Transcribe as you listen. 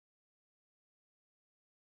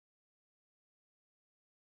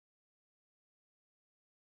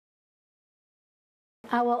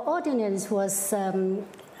Our ordinance was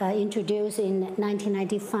introduced in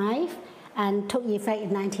 1995 and took effect in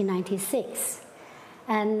 1996.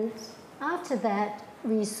 And after that,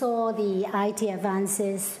 we saw the IT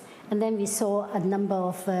advances, and then we saw a number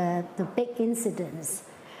of the big incidents.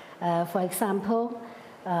 For example,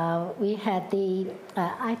 we had the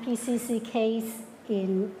IPCC case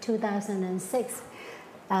in 2006.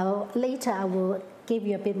 Later, I will give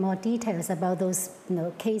you a bit more details about those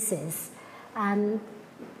cases. And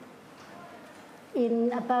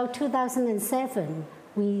in about 2007,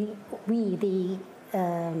 we the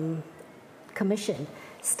Commission,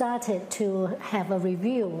 started to have a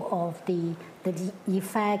review of the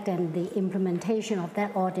effect and the implementation of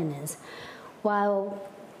that ordinance. While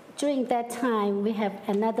during that time, we have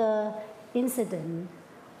another incident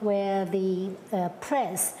where the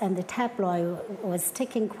press and the tabloid was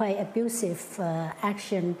taking quite abusive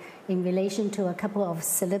action in relation to a couple of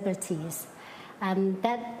celebrities. And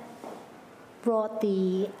that brought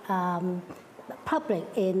the public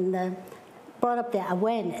brought up the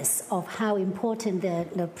awareness of how important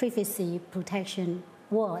the privacy protection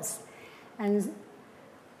was. And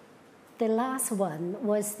the last one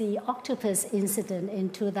was the octopus incident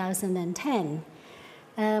in 2010.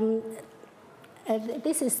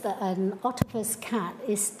 This is an octopus card.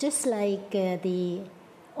 It's just like the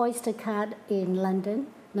Oyster card in London.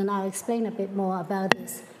 And I'll explain a bit more about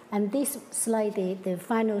this. And this is like the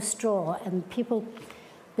final straw, and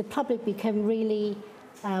the public became really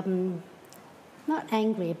not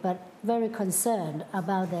angry, but very concerned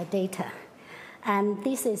about their data. And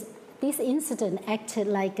this incident acted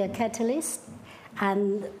like a catalyst,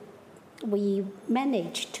 and we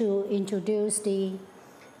managed to introduce the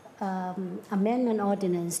amendment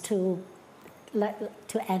ordinance to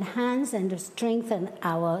enhance and to strengthen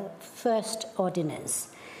our first ordinance.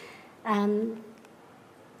 And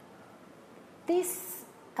this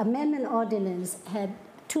amendment ordinance had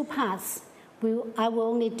two parts. I will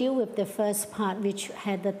only deal with the first part, which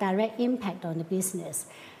had the direct impact on the business.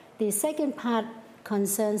 The second part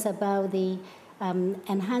concerns about the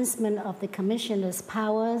enhancement of the Commissioner's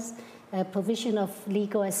powers, provision of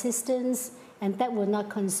legal assistance, and that will not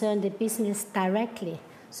concern the business directly.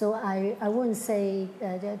 So I won't say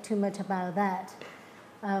too much about that.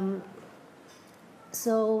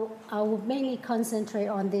 So I will mainly concentrate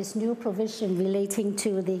on this new provision relating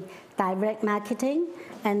to the direct marketing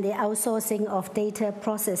and the outsourcing of data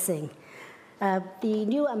processing. The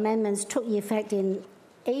new amendments took effect in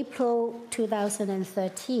April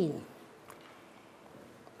 2013.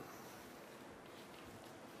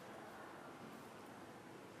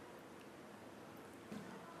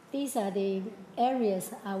 These are the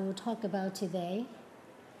areas I will talk about today.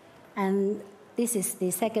 And this is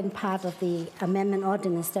the second part of the amendment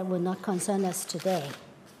ordinance that will not concern us today.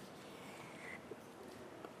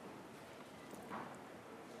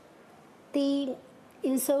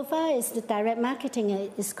 Insofar as the direct marketing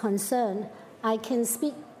is concerned, I can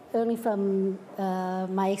speak only from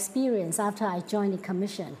my experience after I joined the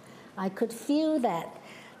Commission. I could feel that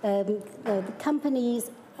companies,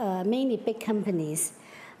 mainly big companies,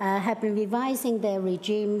 have been revising their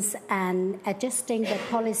regimes and adjusting the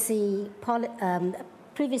privacy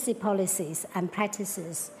policies and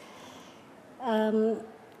practices. In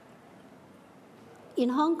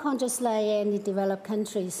Hong Kong, just like any developed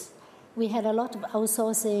countries, we had a lot of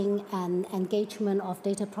outsourcing and engagement of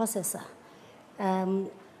data processor.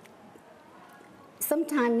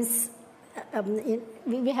 Sometimes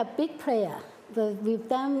we have big player, but with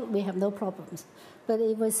them we have no problems. But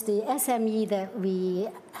it was the SME that we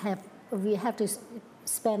have to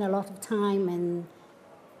spend a lot of time and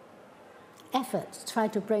effort to try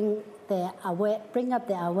to bring up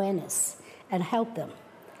their awareness and help them.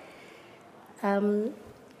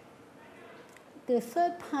 The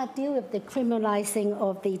third part deals with the criminalizing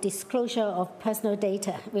of the disclosure of personal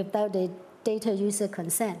data without the data user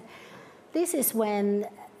consent. This is when,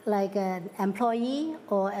 like an employee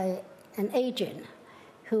or an agent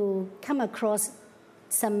who come across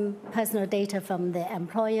some personal data from their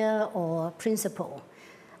employer or principal,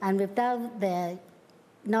 and without their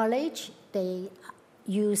knowledge, they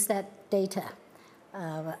use that data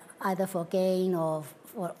either for gain or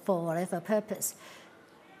for whatever purpose.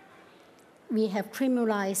 We have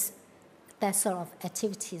criminalized that sort of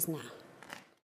activities now.